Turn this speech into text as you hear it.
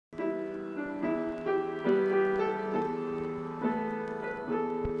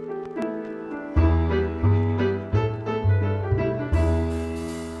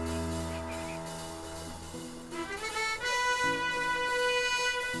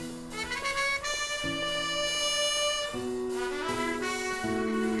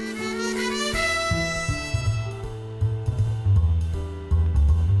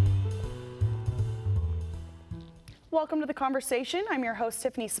welcome to The Conversation. I'm your host,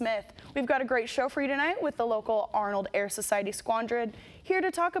 Tiffany Smith. We've got a great show for you tonight with the local Arnold Air Society Squadron here to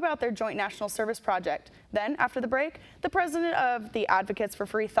talk about their joint national service project. Then, after the break, the president of the Advocates for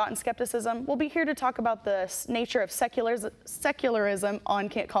Free Thought and Skepticism will be here to talk about the nature of secularism on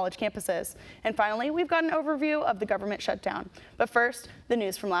college campuses. And finally, we've got an overview of the government shutdown. But first, the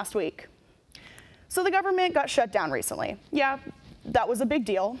news from last week. So the government got shut down recently. Yeah, that was a big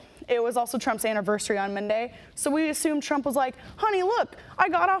deal. It was also Trump's anniversary on Monday, so we assumed Trump was like, honey, look, I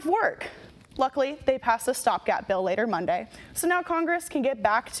got off work. Luckily, they passed a stopgap bill later Monday, so now Congress can get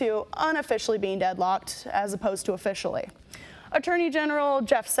back to unofficially being deadlocked as opposed to officially. Attorney General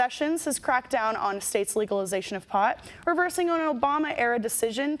Jeff Sessions has cracked down on states' legalization of pot, reversing an Obama-era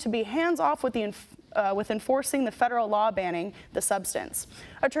decision to be hands-off with enforcing the federal law banning the substance.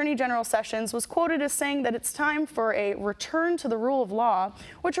 Attorney General Sessions was quoted as saying that it's time for a return to the rule of law,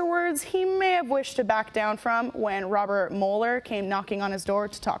 which are words he may have wished to back down from when Robert Mueller came knocking on his door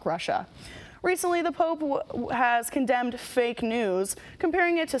to talk Russia. Recently, the Pope has condemned fake news,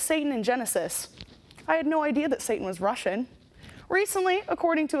 comparing it to Satan in Genesis. I had no idea that Satan was Russian. Recently,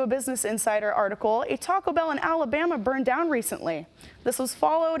 according to a Business Insider article, a Taco Bell in Alabama burned down recently. This was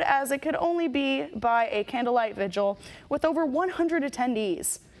followed, as it could only be, by a candlelight vigil with over 100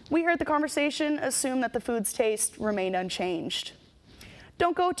 attendees. We here at The Conversation assume that the food's taste remained unchanged.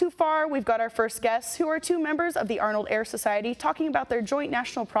 Don't go too far. We've got our first guests, who are two members of the Arnold Air Society, talking about their joint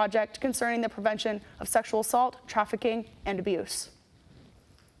national project concerning the prevention of sexual assault, trafficking, and abuse.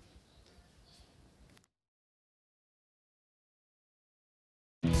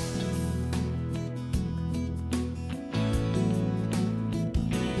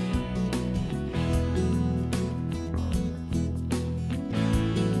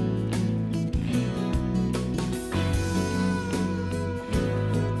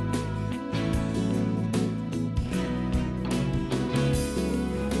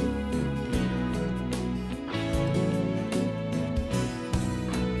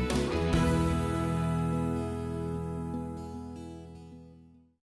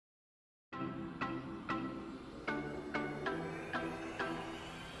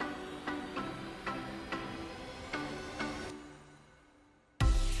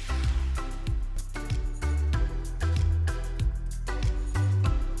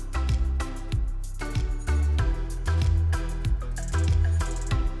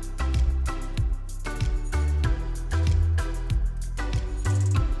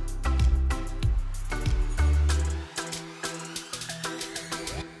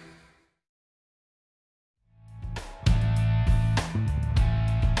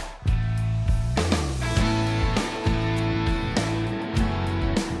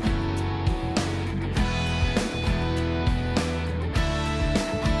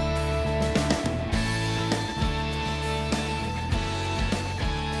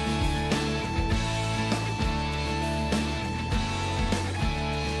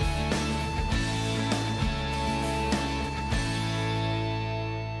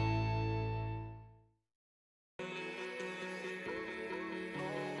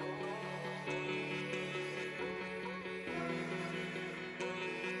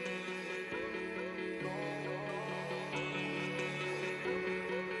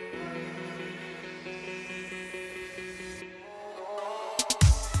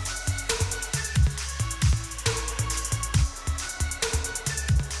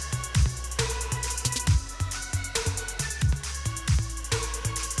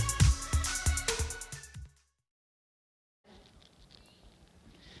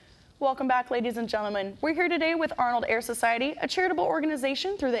 Welcome back, ladies and gentlemen. We're here today with Arnold Air Society, a charitable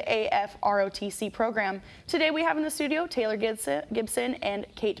organization through the AFROTC program. Today we have in the studio Taylor Gibson and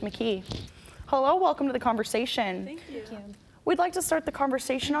Kate McKee. Hello, welcome to The Conversation. Thank you. We'd like to start the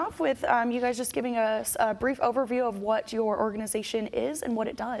conversation off with you guys just giving us a brief overview of what your organization is and what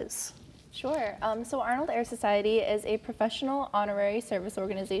it does. Sure. So Arnold Air Society is a professional honorary service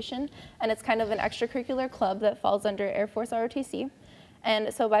organization, and it's kind of an extracurricular club that falls under Air Force ROTC.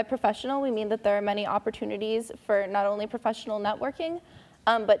 And so by professional, we mean that there are many opportunities for not only professional networking,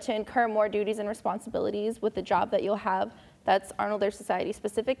 but to incur more duties and responsibilities with the job that you'll have that's Arnold Air Society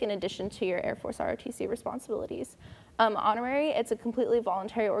specific in addition to your Air Force ROTC responsibilities. Honorary, it's a completely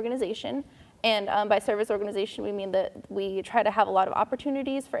voluntary organization, and by service organization, we mean that we try to have a lot of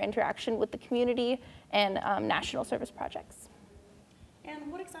opportunities for interaction with the community and national service projects.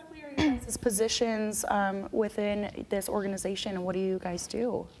 And what exactly are your guys' positions within this organization, and what do you guys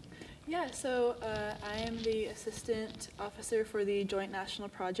do? Yeah, so I am the assistant officer for the Joint National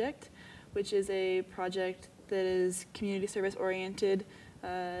Project, which is a project that is community service oriented,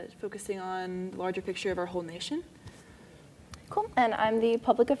 focusing on the larger picture of our whole nation. Cool. And I'm the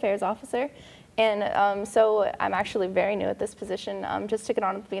Public Affairs Officer. And so I'm actually very new at this position, just took it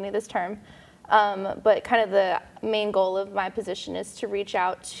on at the beginning of this term. But kind of the main goal of my position is to reach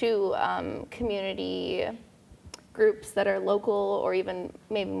out to community groups that are local or even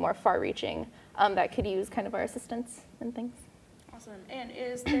maybe more far-reaching that could use kind of our assistance and things. Awesome. And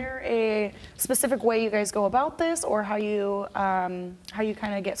is there a specific way you guys go about this, or how you kind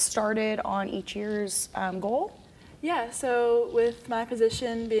of get started on each year's goal? Yeah, so with my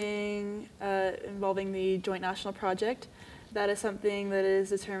position being involving the Joint National Project, that is something that is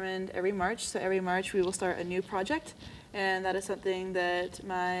determined every March. So every March we will start a new project, and that is something that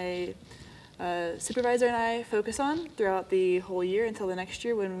my supervisor and I focus on throughout the whole year until the next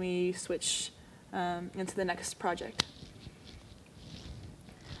year when we switch into the next project.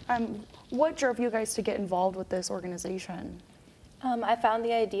 What drove you guys to get involved with this organization? I found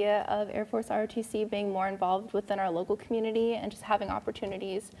the idea of Air Force ROTC being more involved within our local community and just having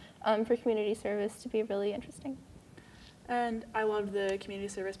opportunities for community service to be really interesting. And I loved the community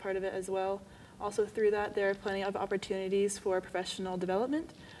service part of it as well. Also through that, there are plenty of opportunities for professional development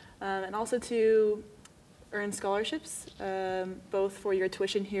and also to earn scholarships, both for your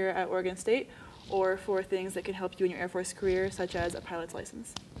tuition here at Oregon State or for things that can help you in your Air Force career, such as a pilot's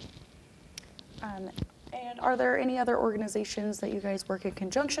license. And are there any other organizations that you guys work in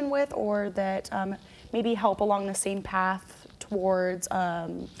conjunction with, or that maybe help along the same path towards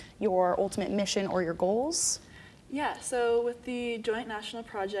your ultimate mission or your goals? Yeah, so with the Joint National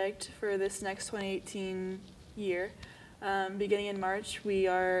Project for this next 2018 year, beginning in March, we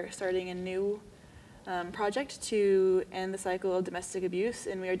are starting a new project to end the cycle of domestic abuse,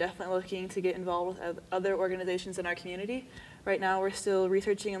 and we are definitely looking to get involved with other organizations in our community. Right now we're still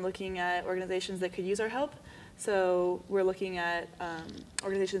researching and looking at organizations that could use our help. So we're looking at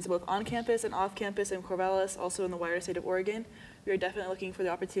organizations both on campus and off campus in Corvallis, also in the wider state of Oregon. We are definitely looking for the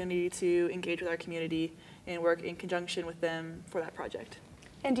opportunity to engage with our community and work in conjunction with them for that project.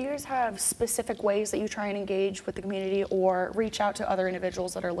 And do you guys have specific ways that you try and engage with the community or reach out to other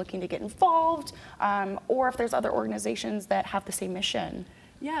individuals that are looking to get involved, or if there's other organizations that have the same mission?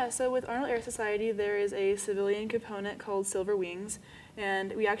 Yeah, so with Arnold Air Society, there is a civilian component called Silver Wings,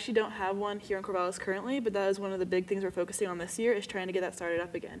 and we actually don't have one here in Corvallis currently, but that is one of the big things we're focusing on this year, is trying to get that started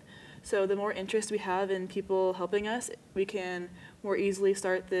up again. So the more interest we have in people helping us, we can more easily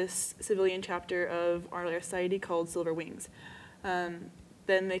start this civilian chapter of Arnold Air Society called Silver Wings.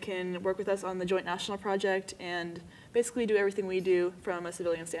 Then they can work with us on the Joint National Project and basically do everything we do from a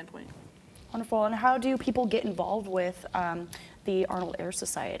civilian standpoint. Wonderful. And how do people get involved with the Arnold Air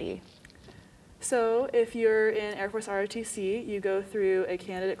Society? So if you're in Air Force ROTC, you go through a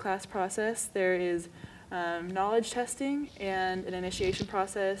candidate class process. There is knowledge testing and an initiation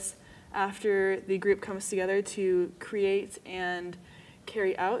process after the group comes together to create and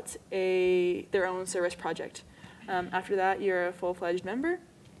carry out their own service project. After that, you're a full-fledged member.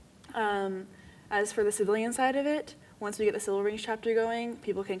 As for the civilian side of it, once we get the Silver Wings chapter going,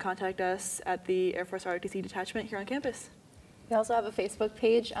 people can contact us at the Air Force ROTC detachment here on campus. We also have a Facebook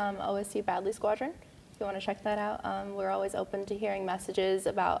page, OSC Badly Squadron. If you want to check that out, we're always open to hearing messages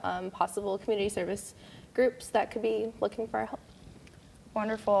about possible community service groups that could be looking for our help.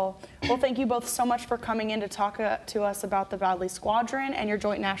 Wonderful. Well, thank you both so much for coming in to talk to us about the Badly Squadron and your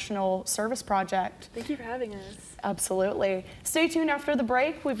Joint National Service Project. Thank you for having us. Absolutely. Stay tuned after the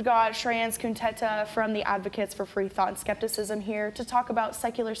break. We've got Shreyan's Kunteta from the Advocates for Free Thought and Skepticism here to talk about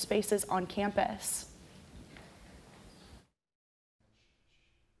secular spaces on campus.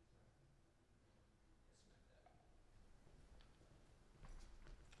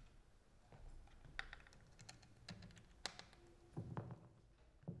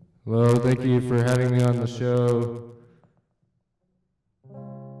 Hello, thank you for having me on the show.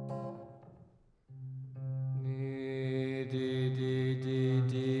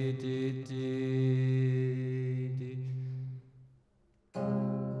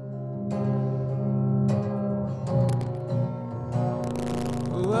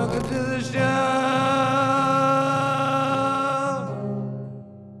 Welcome to the show.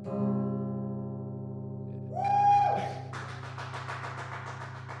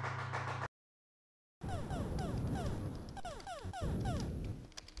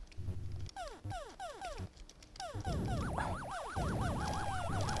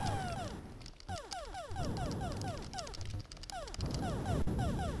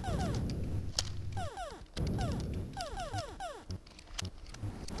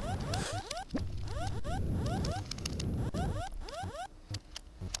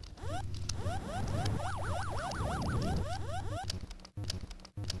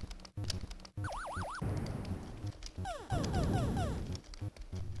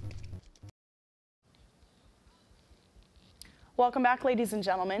 Welcome back, ladies and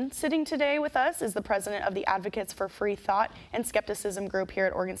gentlemen. Sitting today with us is the president of the Advocates for Free Thought and Skepticism group here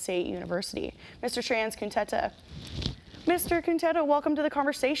at Oregon State University, Mr. Shreyans Kunteta. Mr. Kunteta, welcome to the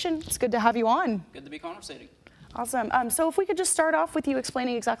conversation. It's good to have you on. Good to be conversating. Awesome. So if we could just start off with you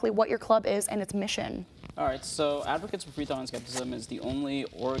explaining exactly what your club is and its mission. All right, so Advocates for Free Thought and Skepticism is the only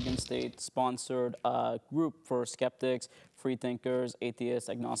Oregon State-sponsored group for skeptics, free thinkers, atheists,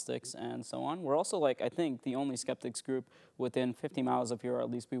 agnostics, and so on. We're also, I think, the only skeptics group within 50 miles of here, or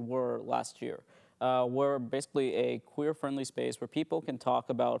at least we were last year. We're basically a queer-friendly space where people can talk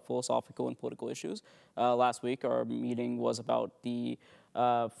about philosophical and political issues. Last week, our meeting was about the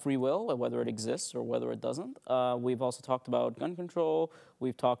free will, whether it exists or whether it doesn't. We've also talked about gun control.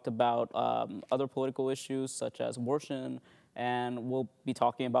 We've talked about other political issues such as abortion, and we'll be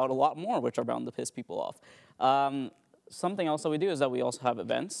talking about a lot more, which are bound to piss people off. Something else that we do is that we also have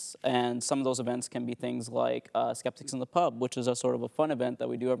events, and some of those events can be things like Skeptics in the Pub, which is a sort of a fun event that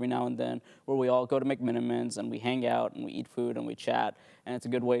we do every now and then, where we all go to McMinimans and we hang out and we eat food and we chat, and it's a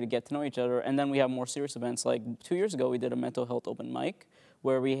good way to get to know each other. And then we have more serious events, like 2 years ago we did a mental health open mic,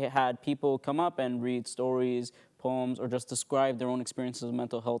 where we had people come up and read stories, poems, or just describe their own experiences of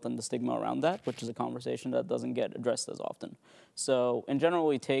mental health and the stigma around that, which is a conversation that doesn't get addressed as often. So in general,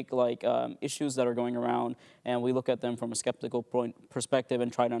 we take issues that are going around and we look at them from a skeptical perspective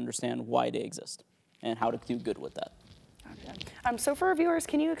and try to understand why they exist and how to do good with that. Okay. So for our viewers,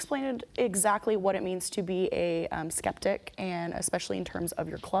 can you explain exactly what it means to be a skeptic, and especially in terms of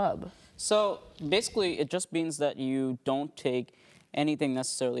your club? So basically, it just means that you don't take anything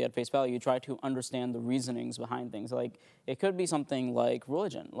necessarily at face value. You try to understand the reasonings behind things. Like, it could be something like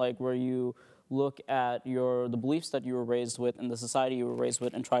religion, like where you look at the beliefs that you were raised with and the society you were raised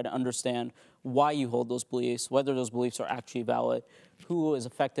with and try to understand why you hold those beliefs, whether those beliefs are actually valid, who is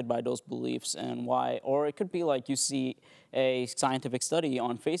affected by those beliefs and why. Or it could be like you see a scientific study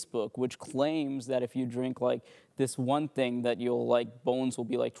on Facebook which claims that if you drink this one thing that your bones will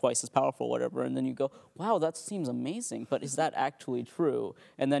be twice as powerful, whatever, and then you go, wow, that seems amazing, but is that actually true?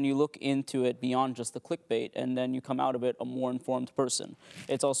 And then you look into it beyond just the clickbait, and then you come out of it a more informed person.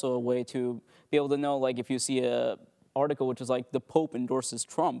 It's also a way to be able to know, if you see a article which is the Pope endorses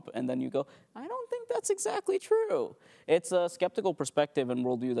Trump, and then you go, I don't think that's exactly true. It's a skeptical perspective and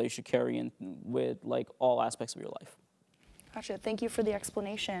worldview that you should carry in with all aspects of your life. Gotcha. Thank you for the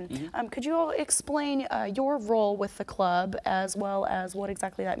explanation. Mm-hmm. Could you all explain your role with the club, as well as what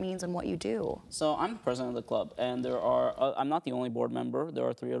exactly that means and what you do? So I'm the president of the club, and there are I'm not the only board member. There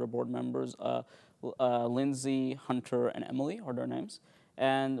are 3 other board members. Lindsay, Hunter, and Emily are their names.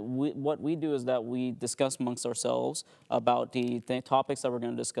 And what we do is that we discuss amongst ourselves about the topics that we're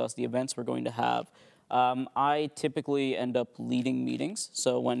going to discuss, the events we're going to have. I typically end up leading meetings.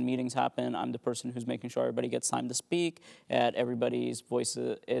 So when meetings happen, I'm the person who's making sure everybody gets time to speak, that everybody's voice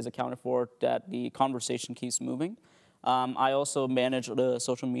is accounted for, that the conversation keeps moving. I also manage the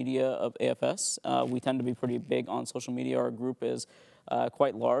social media of AFS. We tend to be pretty big on social media. Our group is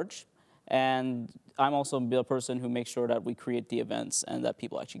quite large. And I'm also the person who makes sure that we create the events and that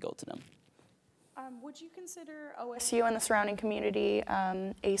people actually go to them. Would you consider OSU and the surrounding community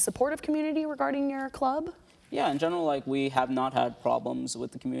a supportive community regarding your club? Yeah, in general, we have not had problems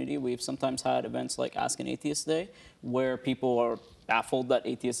with the community. We've sometimes had events like Ask an Atheist Day, where people are baffled that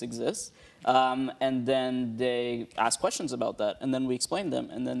atheists exist, and then they ask questions about that, and then we explain them,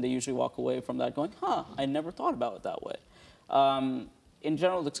 and then they usually walk away from that going, huh, I never thought about it that way. In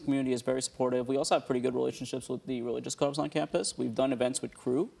general, this community is very supportive. We also have pretty good relationships with the religious clubs on campus. We've done events with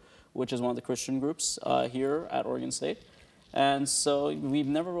Crew, which is one of the Christian groups here at Oregon State. And so we've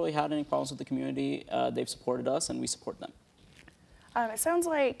never really had any problems with the community. They've supported us, and we support them. It sounds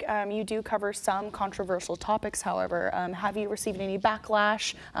like you do cover some controversial topics, however. Have you received any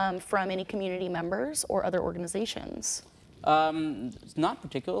backlash from any community members or other organizations? Not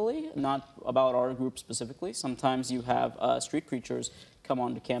particularly, not about our group specifically. Sometimes you have street preachers come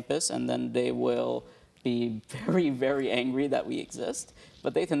onto campus, and then they will be very, very angry that we exist.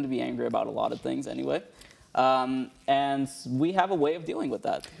 But they tend to be angry about a lot of things anyway. And we have a way of dealing with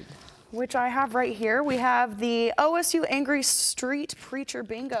that. Which I have right here. We have the OSU Angry Street Preacher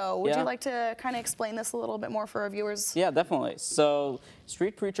Bingo. Would you like to kind of explain this a little bit more for our viewers? Yeah, definitely. So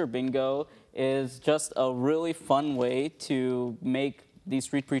Street Preacher Bingo is just a really fun way to make these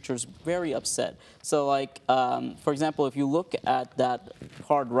street preachers very upset. So for example, if you look at that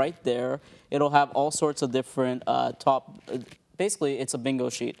card right there, it'll have all sorts of different basically, it's a bingo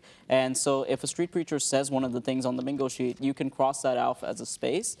sheet. And so if a street preacher says one of the things on the bingo sheet, you can cross that out as a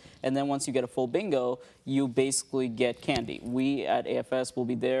space. And then once you get a full bingo, you basically get candy. We at AFS will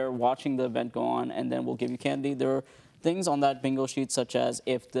be there watching the event go on, and then we'll give you candy. There are things on that bingo sheet, such as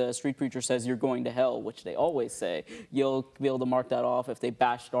if the street preacher says you're going to hell, which they always say, you'll be able to mark that off. If they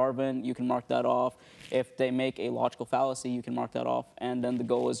bash Darwin, you can mark that off. If they make a logical fallacy, you can mark that off. And then the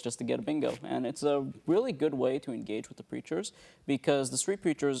goal is just to get a bingo. And it's a really good way to engage with the preachers, because the street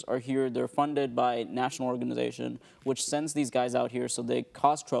preachers are here. They're funded by national organization, which sends these guys out here so they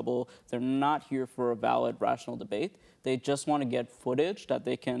cause trouble. They're not here for a valid, rational debate. They just want to get footage that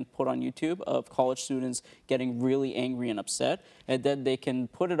they can put on YouTube of college students getting really angry and upset, and then they can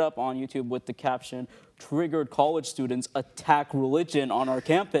put it up on YouTube with the caption, "Triggered college students attack religion on our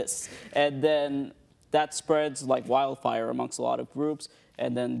campus." And then that spreads like wildfire amongst a lot of groups,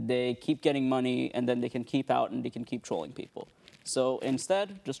 and then they keep getting money, and then they can keep out and they can keep trolling people. So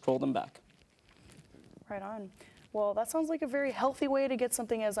instead, just troll them back. Right on. Well, that sounds like a very healthy way to get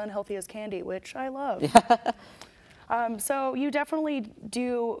something as unhealthy as candy, which I love. So you definitely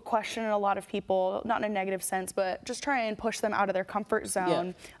do question a lot of people, not in a negative sense, but just try and push them out of their comfort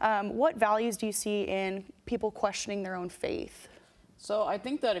zone. Yeah. What values do you see in people questioning their own faith? So I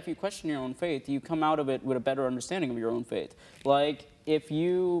think that if you question your own faith, you come out of it with a better understanding of your own faith. Like, if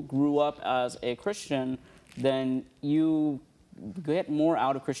you grew up as a Christian, then you get more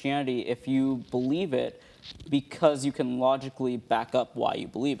out of Christianity if you believe it, because you can logically back up why you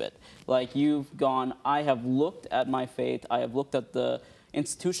believe it. Like, you've gone, I have looked at my faith, I have looked at the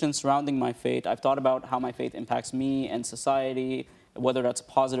institutions surrounding my faith, I've thought about how my faith impacts me and society, whether that's a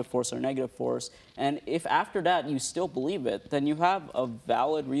positive force or a negative force, and if after that you still believe it, then you have a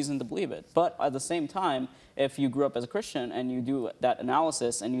valid reason to believe it. But at the same time, if you grew up as a Christian and you do that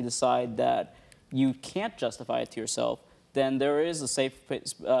analysis and you decide that you can't justify it to yourself, then there is a safe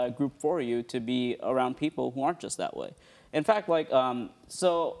group for you to be around people who aren't just that way. In fact, like,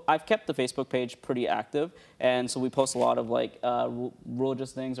 so I've kept the Facebook page pretty active, and so we post a lot of like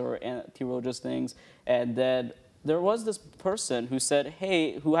religious things or anti-religious things, and then there was this person who said,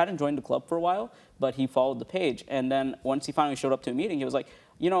 hey, who hadn't joined the club for a while, but he followed the page, and then once he finally showed up to a meeting, he was like,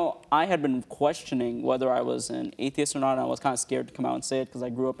 you know, I had been questioning whether I was an atheist or not, and I was kind of scared to come out and say it because I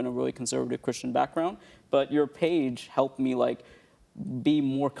grew up in a really conservative Christian background, but your page helped me like be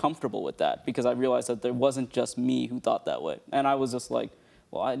more comfortable with that, because I realized that there wasn't just me who thought that way. And I was just like,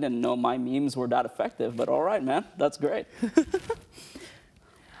 well, I didn't know my memes were that effective, but all right, man, that's great.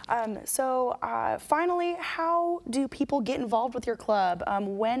 Finally, how do people get involved with your club?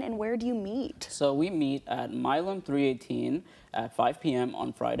 When and where do you meet? So we meet at Milam 318 at 5 p.m.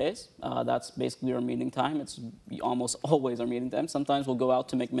 on Fridays. That's basically our meeting time. It's almost always our meeting time. Sometimes we'll go out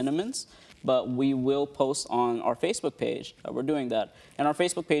to make minimums, but we will post on our Facebook page that we're doing that. And our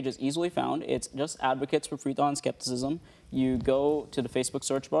Facebook page is easily found. It's just Advocates for Free Thought and Skepticism. You go to the Facebook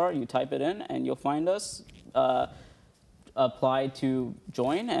search bar, you type it in, and you'll find us. Apply to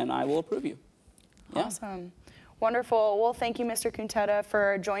join, and I will approve you. Yeah. Awesome. Wonderful. Well, thank you, Mr. Kunteta,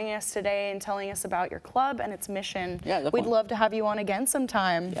 for joining us today and telling us about your club and its mission. Yeah, definitely. We'd love to have you on again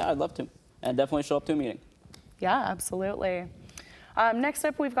sometime. Yeah, I'd love to. And definitely show up to a meeting. Yeah, absolutely. Next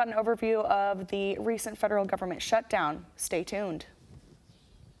up, we've got an overview of the recent federal government shutdown. Stay tuned.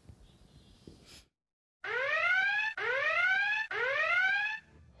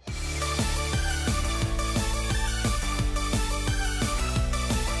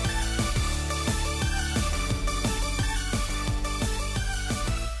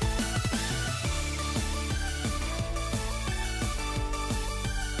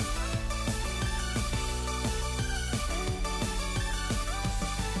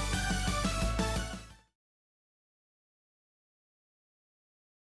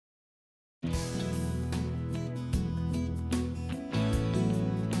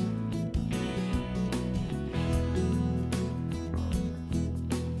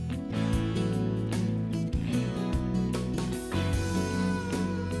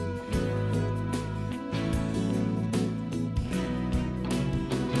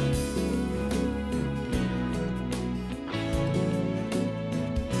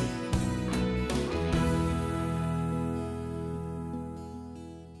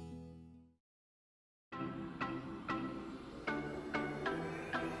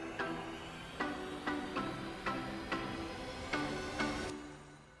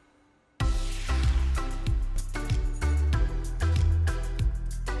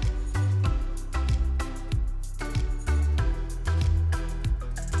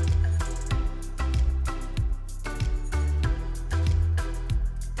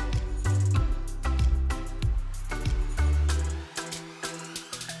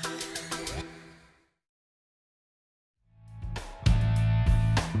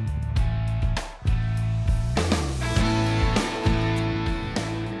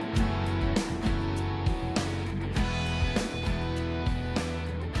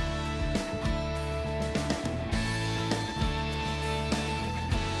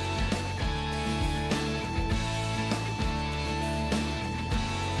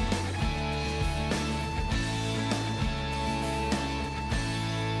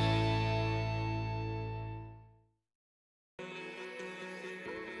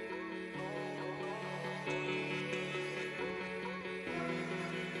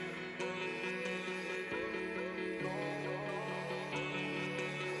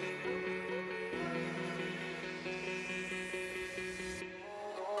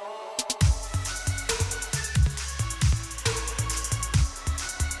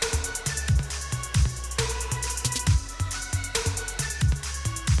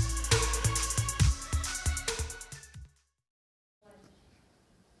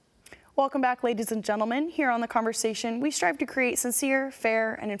 Welcome back, ladies and gentlemen. Here on The Conversation, we strive to create sincere,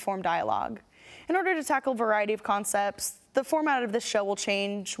 fair, and informed dialogue. In order to tackle a variety of concepts, the format of this show will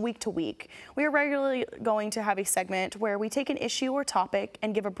change week to week. We are regularly going to have a segment where we take an issue or topic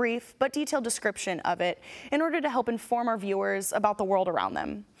and give a brief but detailed description of it in order to help inform our viewers about the world around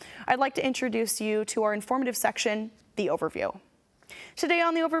them. I'd like to introduce you to our informative section, The Overview. Today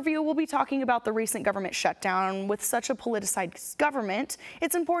on The Overview, we'll be talking about the recent government shutdown. With such a politicized government,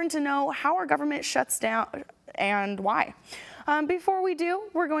 it's important to know how our government shuts down and why. Before we do,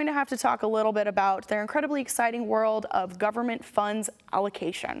 we're going to have to talk a little bit about their incredibly exciting world of government funds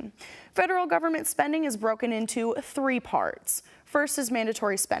allocation. Federal government spending is broken into three parts. First is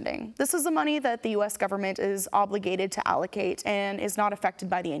mandatory spending. This is the money that the U.S. government is obligated to allocate and is not affected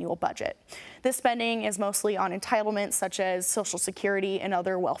by the annual budget. This spending is mostly on entitlements such as Social Security and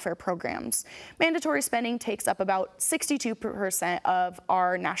other welfare programs. Mandatory spending takes up about 62% of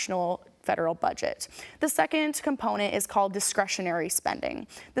our national federal budget. The second component is called discretionary spending.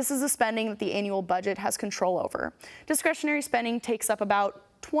 This is the spending that the annual budget has control over. Discretionary spending takes up about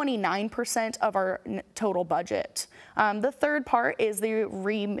 29% of our total budget. The third part is the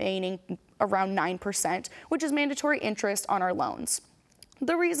remaining around 9%, which is mandatory interest on our loans.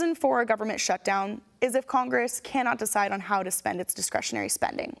 The reason for a government shutdown is if Congress cannot decide on how to spend its discretionary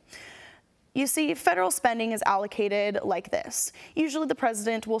spending. You see, federal spending is allocated like this. Usually the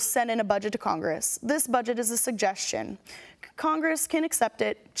president will send in a budget to Congress. This budget is a suggestion. Congress can accept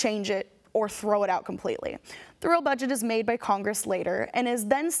it, change it, or throw it out completely. The real budget is made by Congress later and is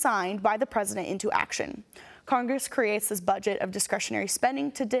then signed by the president into action. Congress creates this budget of discretionary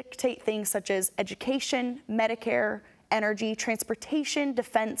spending to dictate things such as education, Medicare, energy, transportation,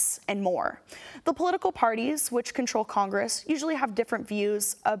 defense, and more. The political parties which control Congress usually have different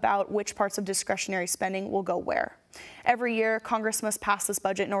views about which parts of discretionary spending will go where. Every year, Congress must pass this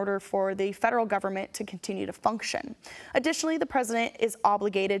budget in order for the federal government to continue to function. Additionally, the president is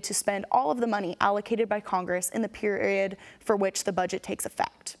obligated to spend all of the money allocated by Congress in the period for which the budget takes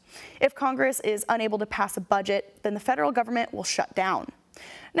effect. If Congress is unable to pass a budget, then the federal government will shut down.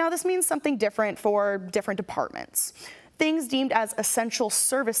 Now, this means something different for different departments. Things deemed as essential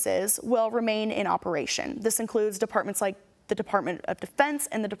services will remain in operation. This includes departments like the Department of Defense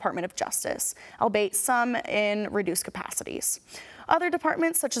and the Department of Justice, albeit some in reduced capacities. Other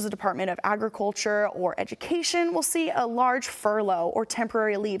departments, such as the Department of Agriculture or Education, will see a large furlough or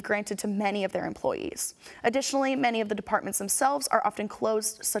temporary leave granted to many of their employees. Additionally, many of the departments themselves are often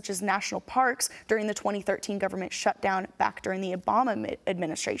closed, such as national parks during the 2013 government shutdown back during the Obama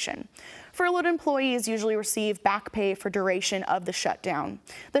administration. Furloughed employees usually receive back pay for duration of the shutdown.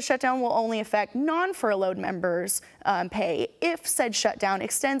 The shutdown will only affect non-furloughed members' pay if said shutdown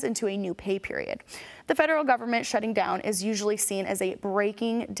extends into a new pay period. The federal government shutting down is usually seen as a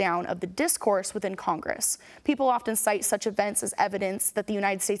breaking down of the discourse within Congress. People often cite such events as evidence that the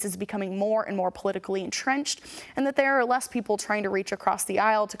United States is becoming more and more politically entrenched and that there are less people trying to reach across the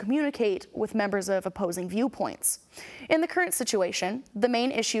aisle to communicate with members of opposing viewpoints. In the current situation, the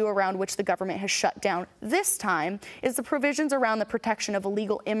main issue around which the government has shut down this time is the provisions around the protection of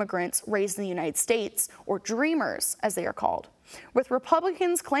illegal immigrants raised in the United States, or Dreamers, as they are called. With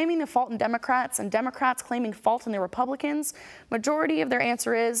Republicans claiming the fault in Democrats and Democrats claiming fault in the Republicans, majority of their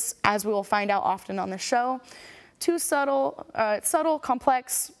answer is, as we will find out often on this show, too subtle,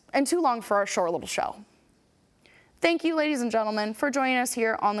 complex, and too long for our short little show. Thank you, ladies and gentlemen, for joining us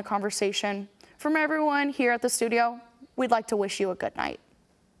here on The Conversation. From everyone here at the studio, we'd like to wish you a good night.